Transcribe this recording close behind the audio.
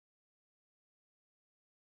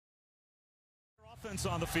Offense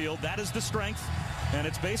on the field, that is the strength, and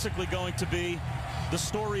it's basically going to be the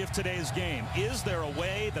story of today's game. Is there a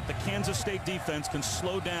way that the Kansas State defense can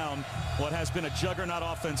slow down what has been a juggernaut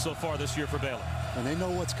offense so far this year for Baylor? And they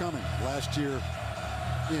know what's coming. Last year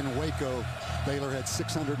in Waco, Baylor had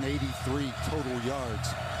 683 total yards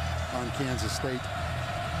on Kansas State.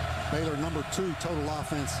 Baylor #2 total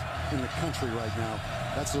offense in the country right now.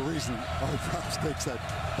 That's the reason Arthur takes that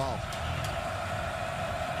ball.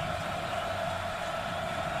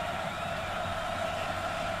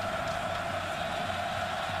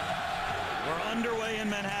 We're underway in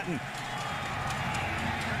Manhattan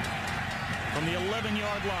from the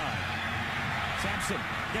 11-yard line. Sampson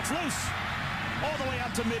gets loose all the way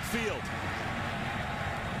out to midfield.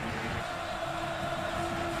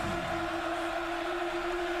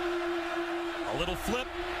 A little flip.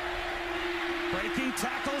 Breaking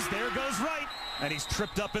tackles. There goes Wright. And he's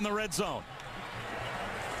tripped up in the red zone.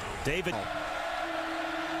 David.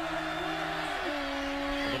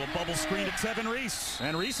 A little bubble screen to Tevin Reese.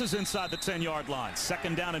 And Reese is inside the 10-yard line.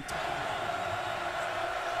 Second down and...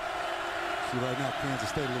 See right now, Kansas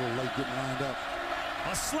State a little late getting lined up.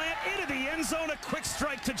 A slant into the end zone. A quick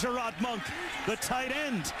strike to Gerard Monk. The tight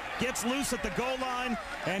end gets loose at the goal line.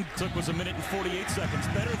 And took was 1 minute and 48 seconds.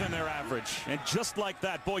 Better than their average. And just like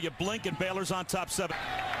that, boy, you blink and Baylor's on top 7.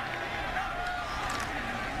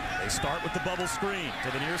 They start with the bubble screen.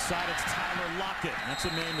 To the near side, it's Tyler Lockett. That's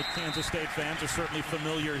a name that Kansas State fans are certainly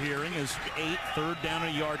familiar hearing. Is 8, third down,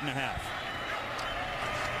 1.5 yards.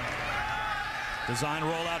 Design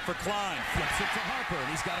rollout for Klein. Flips it to Harper, and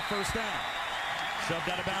he's got a first down. Shoved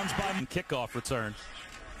out of bounds by kickoff return.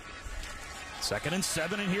 2nd and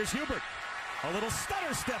 7, and here's Hubert. A little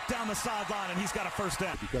stutter step down the sideline, and he's got a first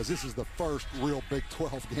down. Because this is the first real Big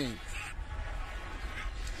 12 game.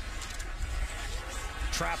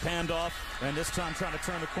 Trap handoff, and this time trying to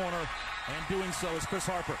turn the corner, and doing so is Chris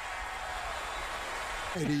Harper.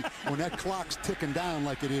 And when that clock's ticking down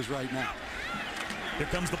like it is right now. Here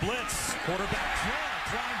comes the blitz. Quarterback draw.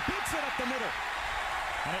 Klein beats it up the middle.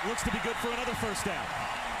 And it looks to be good for another first down.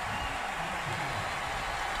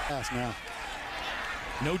 Pass now.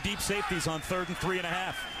 No deep safeties on 3rd and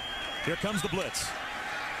 3.5. Here comes the blitz.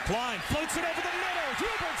 Klein floats it over the middle.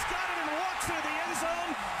 Hubert's got it and walks into the end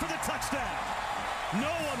zone for the touchdown.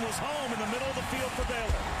 No one was home in the middle of the field for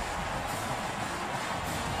Baylor.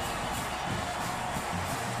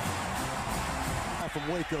 From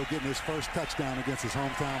Waco getting his first touchdown against his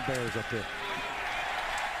hometown Bears up there.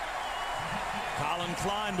 Colin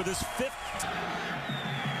Klein with his 5th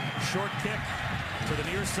short kick to the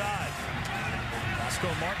near side. Roscoe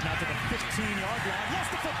Martin out to the 15-yard line.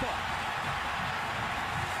 Lost the football.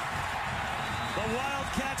 The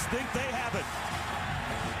Wildcats think they have it.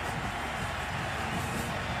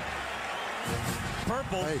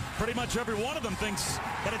 Purple, hey. Pretty much every one of them thinks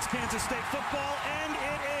that it's Kansas State football, and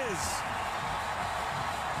it is.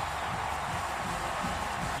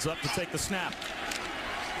 Up to take the snap.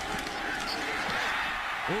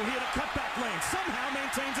 Oh, he had a cutback lane. Somehow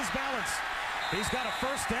maintains his balance. He's got a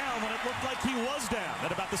first down when it looked like he was down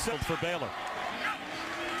at about the 7th for Baylor.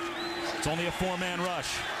 It's only a 4-man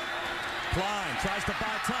rush. Klein tries to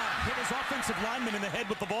buy time. Hit his offensive lineman in the head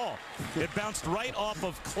with the ball. It bounced right off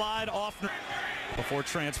of Clyde Offner before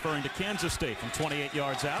transferring to Kansas State from 28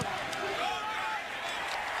 yards out.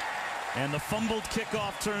 And the fumbled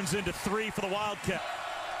kickoff turns into 3 for the Wildcat.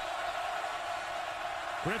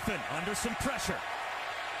 Griffin under some pressure.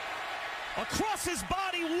 Across his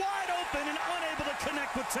body, wide open and unable to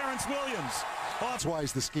connect with Terrence Williams. That's why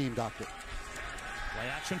he's the scheme doctor. Play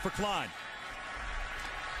action for Klein.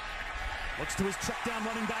 Looks to his check down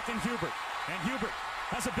running back in Hubert. And Hubert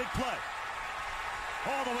has a big play.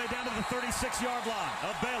 All the way down to the 36-yard line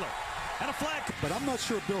of Baylor. And a flag. But I'm not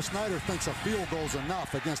sure Bill Snyder thinks a field goal's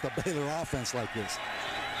enough against a Baylor offense like this.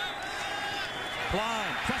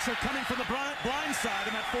 Klein, pressure coming from the blind side,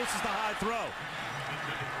 and that forces the high throw.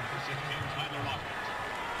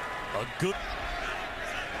 A good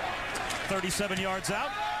 37 yards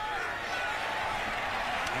out.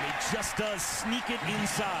 And he just does sneak it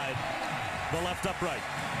inside the left upright.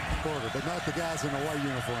 Quarter, but not the guys in the white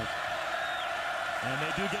uniform. And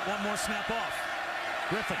they do get one more snap off.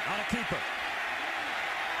 Griffin on a keeper.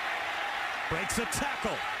 Breaks a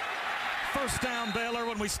tackle. First down Baylor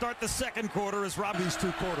when we start the 2nd quarter as Rob. These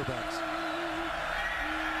 2 quarterbacks.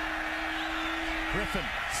 Griffin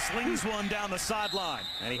slings one down the sideline,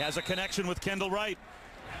 and he has a connection with Kendall Wright.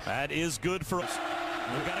 That is good for us.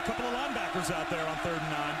 We've got a couple of linebackers out there on 3rd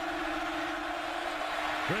and 9.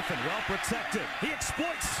 Griffin well protected. He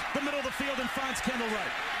exploits the middle of the field and finds Kendall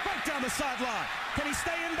Wright. Right down the sideline. Can he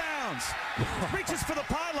stay in bounds? bounds. Reaches for the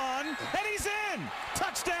pylon, and he's in.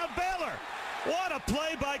 Touchdown, Baylor. What a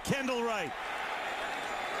play by Kendall Wright.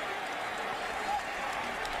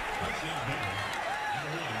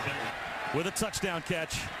 With a touchdown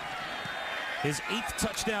catch. His 8th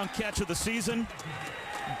touchdown catch of the season.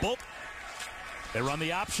 Both. They run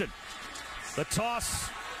the option. The toss.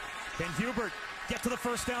 Can Hubert get to the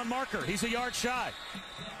first down marker? He's a yard shy.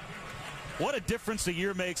 What a difference a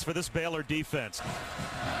year makes for this Baylor defense.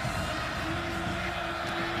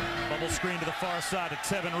 Bubble screen to the far side of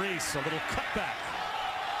Tevin Reese. A little cutback.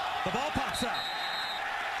 The ball pops out.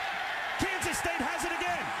 Kansas State has it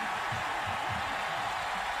again.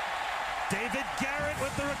 David Garrett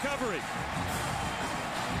with the recovery.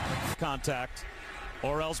 Contact,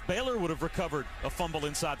 or else Baylor would have recovered a fumble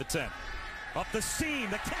inside the 10. Up the seam,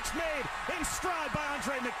 the catch made in stride by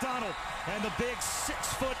Andre McDonald. And the big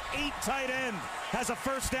 6'8" tight end has a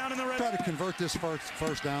first down in the red. Try to convert this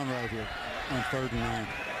first down right here on 3rd and 9.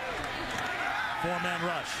 4-man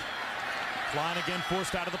rush. Klein again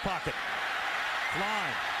forced out of the pocket.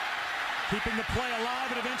 Klein keeping the play alive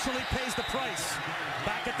and eventually pays the price.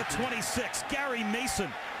 Back at the 26, Gary Mason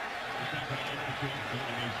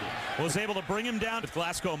was able to bring him down. With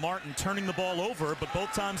Glasgow Martin turning the ball over, but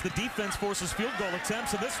both times the defense forces field goal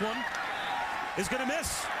attempts, and this one is going to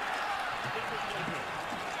miss.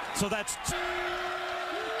 So that's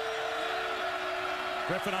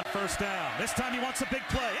Griffin on first down. This time he wants a big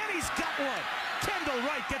play, and he's got one. Kendall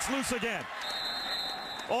Wright gets loose again.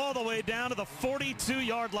 All the way down to the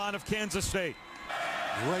 42-yard line of Kansas State.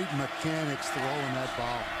 Great mechanics throwing that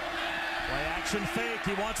ball. Play action fake.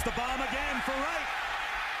 He wants the bomb again for Wright.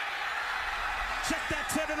 Check that,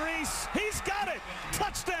 Tevin Reese. He's got it.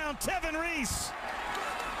 Touchdown, Tevin Reese.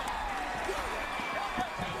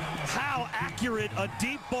 How accurate a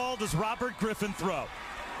deep ball does Robert Griffin throw?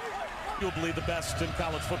 You'll believe the best in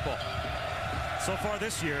college football. So far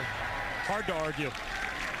this year, hard to argue.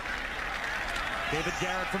 David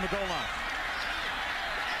Garrett from the goal line.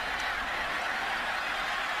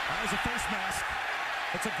 There's a face mask.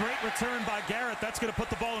 It's a great return by Garrett. That's going to put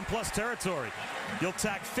the ball in plus territory. You'll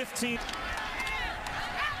tack 15.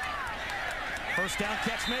 First down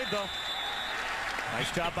catch made, though.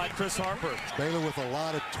 Nice job by Chris Harper. Baylor with a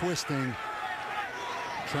lot of twisting,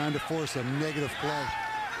 trying to force a negative play.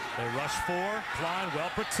 They rush 4. Klein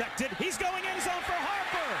well protected. He's going end zone for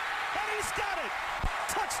Harper. And he's got it.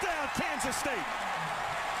 Touchdown, Kansas State.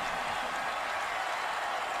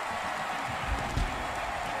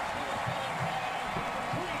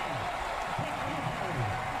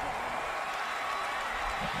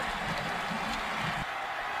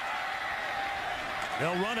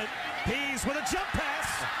 They'll run it. Pease with a jump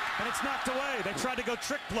pass, and it's knocked away. They tried to go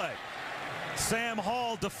trick play. Sam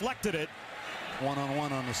Hall deflected it.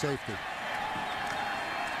 One-on-one on the safety.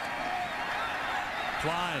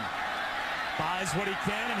 Klein buys what he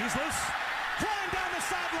can, and he's loose. Klein down the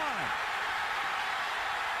sideline.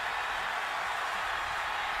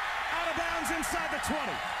 Out of bounds inside the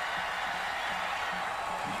 20.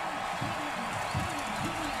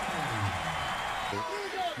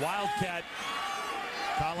 Wildcat.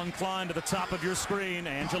 Colin Klein to the top of your screen.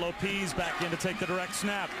 Angelo Pease back in to take the direct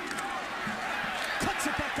snap. Cuts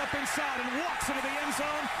it back up inside and walks into the end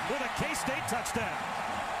zone with a K-State touchdown.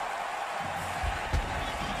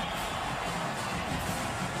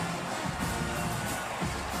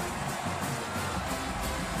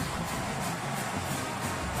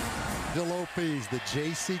 Angelo Pease, the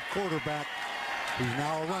JC quarterback, who's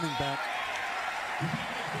now a running back.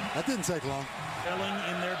 That didn't take long. Filling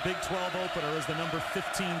in their Big 12 opener as the number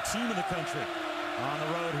 15 team in the country on the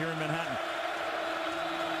road here in Manhattan.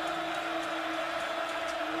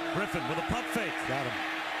 Griffin with a pump fake. Got him.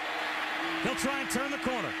 He'll try and turn the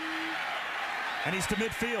corner. And he's to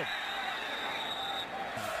midfield.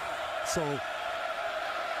 So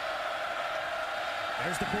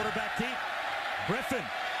there's the quarterback keep. Griffin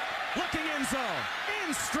looking end zone.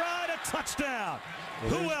 In stride, a touchdown.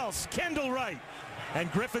 Who else? Kendall Wright.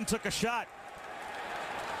 And Griffin took a shot.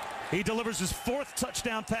 He delivers his 4th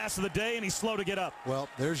touchdown pass of the day, and he's slow to get up. Well,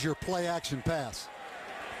 there's your play action pass.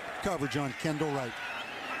 Coverage on Kendall Wright.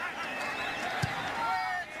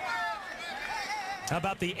 How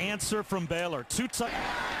about the answer from Baylor? 2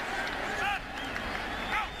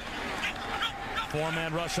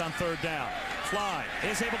 4-man rush on 3rd down. Klein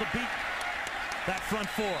is able to beat that front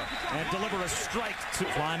 4 and deliver a strike to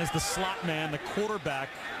Klein is the slot man, the quarterback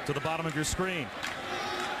to the bottom of your screen.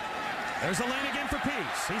 There's a lane again for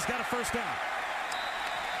Pease. He's got a first down.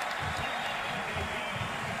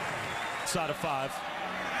 Side of 5.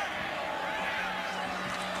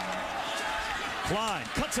 Klein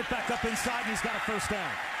cuts it back up inside, and he's got a first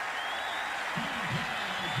down.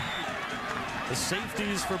 The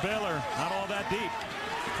safeties for Baylor, not all that deep.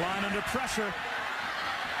 Klein under pressure.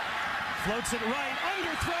 Floats it right,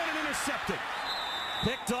 underthrown and intercepted.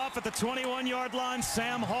 Picked off at the 21-yard line.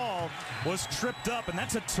 Sam Hall was tripped up, and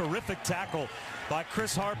that's a terrific tackle by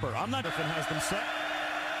Chris Harper. I'm not Griffin has them set.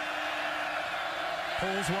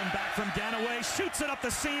 Pulls one back from Ganaway, shoots it up the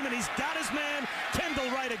seam, and he's got his man, Kendall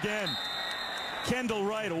Wright again. Kendall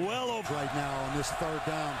Wright well over. Right now on this third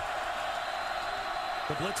down.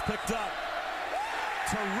 The blitz picked up.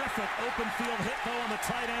 Terrific open field hit, though, on the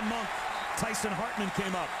tight end Monk. Tyson Hartman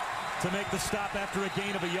came up to make the stop after a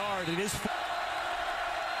gain of a yard. It is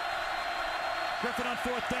Griffin on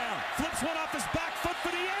fourth down. Flips one off his back foot for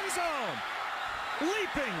the end zone.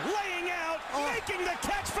 Leaping, laying out, making the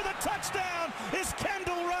catch for the touchdown is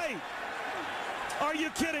Kendall Wright. Are you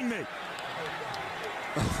kidding me?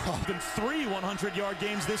 Been 3 100-yard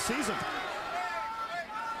games this season.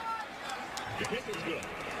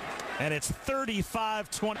 And it's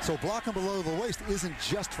 35-20. So blocking below the waist isn't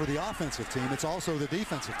just for the offensive team, it's also the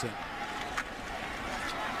defensive team.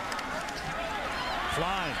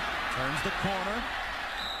 Klein turns the corner.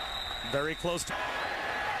 Very close to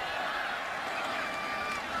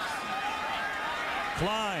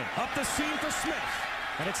Klein up the seam for Smith,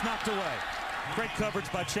 and it's knocked away. Great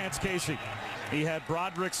coverage by Chance Casey. He had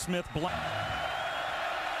Broderick Smith blank.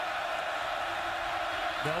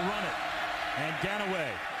 They'll run it, and Ganaway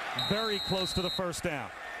very close to the first down.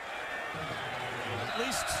 At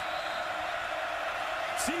least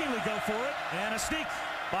seemingly go for it, and a sneak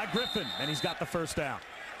by Griffin, and he's got the first down.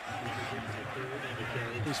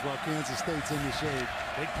 This while Kansas State's in the shade.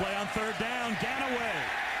 Big play on third down. Ganaway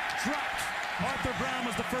dropped. Arthur Brown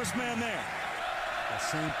was the first man there. The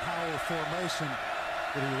same power formation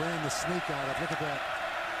that he ran the sneak out of. Look at that.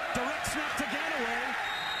 Direct snap to Ganaway,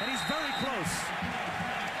 and he's very close.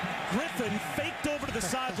 Griffin faked over to the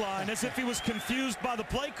sideline as if he was confused by the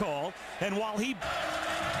play call, and while he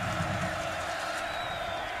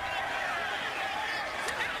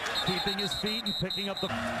keeping his feet and picking up the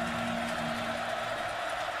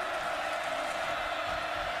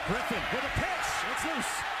Griffin with a pitch. It's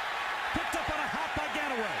loose. Picked up on a hop by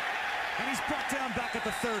Ganaway, and he's brought down back at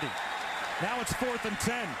the 30. Now it's 4th and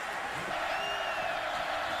 10.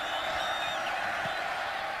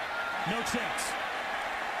 No chance.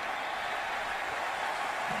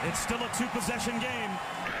 It's still a 2-possession game.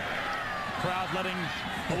 Crowd letting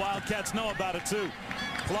the Wildcats know about it too.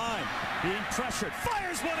 Klein being pressured,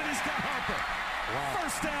 fires one, and he's got Harper. Wow.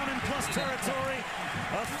 First down in plus territory.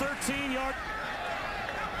 A 13-yard.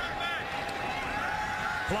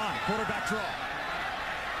 Klein, quarterback draw.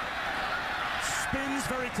 Spins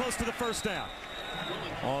very close to the first down.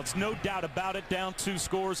 Oh, it's no doubt about it. Down 2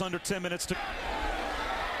 scores under 10 minutes to.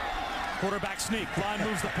 Quarterback sneak. Klein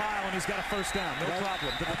moves the pile, and he's got a first down. No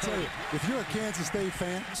problem. I'll tell you, if you're a Kansas State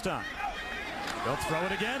fan, it's time. They'll throw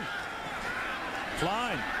it again.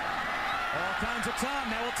 Klein. All kinds of time.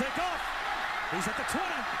 Now we'll take off. He's at the 20.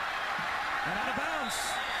 And out of bounds.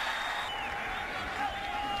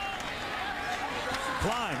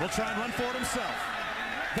 Klein will try and run for it himself.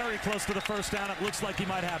 Very close to the first down. It looks like he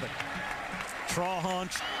might have it. Trahan.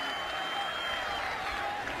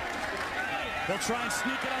 They'll try and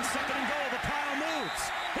sneak it on 2nd and goal. The pile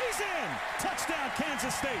moves. He's in. Touchdown,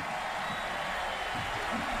 Kansas State.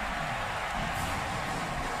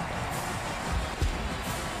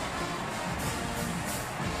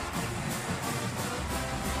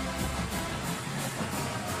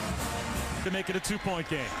 To make it a 2-point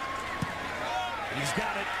game. He's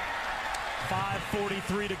got it.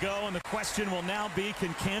 5:43 to go, and the question will now be,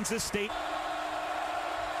 can Kansas State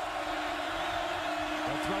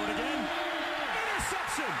they'll throw it again?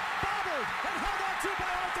 Interception! Bobbled and held on to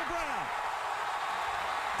by Arthur Brown.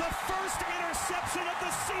 The first interception of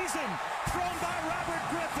the season thrown by Robert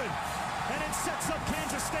Griffin, and it sets up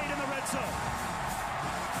Kansas State in the red zone.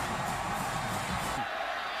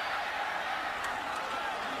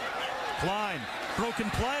 Klein, broken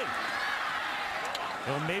play.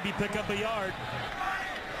 He'll maybe pick up a yard.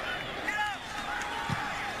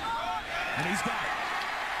 And he's got it.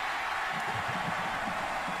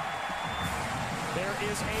 There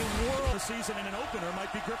is a world season, and an opener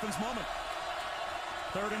might be Griffin's moment.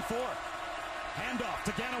 3rd and 4. Handoff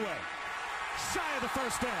to Ganaway. Shy of the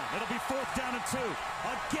first down. It'll be 4th down and 2.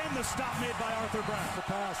 Again, the stop made by Arthur Brown. The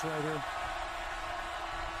pass right here.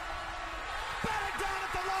 Batted down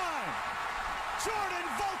at the line. Jordan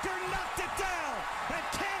Volker knocked it down, and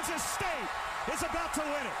Kansas State is about to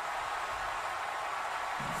win it.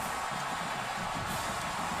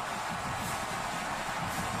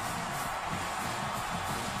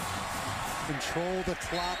 Control the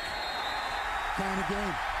clock. kind of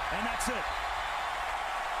game. And that's it.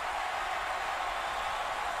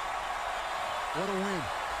 What a win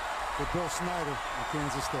for Bill Snyder of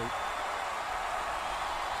Kansas State.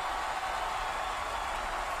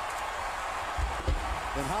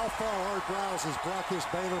 And how far Art Browse has brought this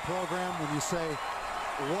Baylor program when you say,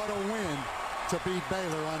 what a win to beat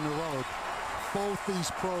Baylor on the road. Both these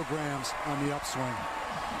programs on the upswing.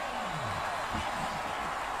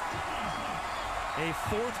 A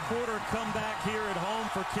fourth quarter comeback here at home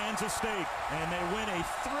for Kansas State, and they win a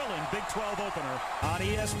thrilling Big 12 opener on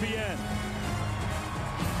ESPN.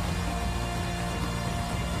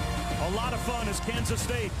 A lot of fun as Kansas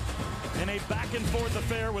State in a back-and-forth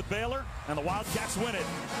affair with Baylor, and the Wildcats win it.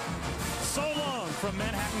 So long from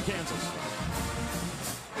Manhattan, Kansas.